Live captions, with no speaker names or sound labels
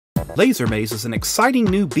Laser Maze is an exciting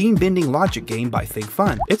new beam-bending logic game by Think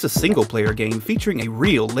Fun. It's a single-player game featuring a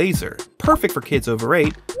real laser, perfect for kids over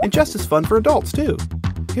 8, and just as fun for adults too.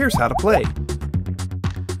 Here's how to play.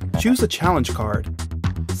 Choose a challenge card.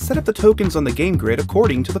 Set up the tokens on the game grid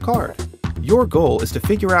according to the card. Your goal is to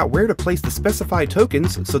figure out where to place the specified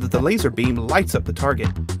tokens so that the laser beam lights up the target.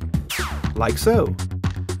 Like so.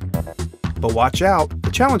 But watch out,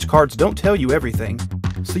 the challenge cards don't tell you everything,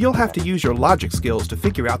 so you'll have to use your logic skills to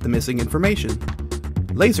figure out the missing information.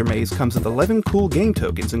 Laser Maze comes with 11 cool game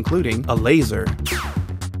tokens including a laser,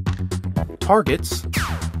 targets,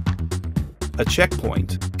 a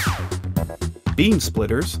checkpoint, beam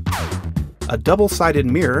splitters, a double-sided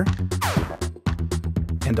mirror,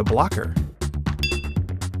 and a blocker.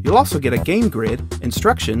 You'll also get a game grid,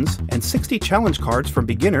 instructions, and 60 challenge cards from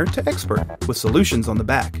beginner to expert, with solutions on the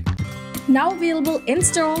back. Now available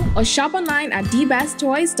in-store or shop online at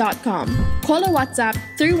dbesttoys.com. Call or WhatsApp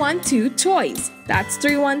 312-TOYS. That's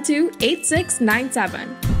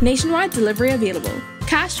 312-8697. Nationwide delivery available.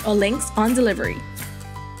 Cash or links on delivery.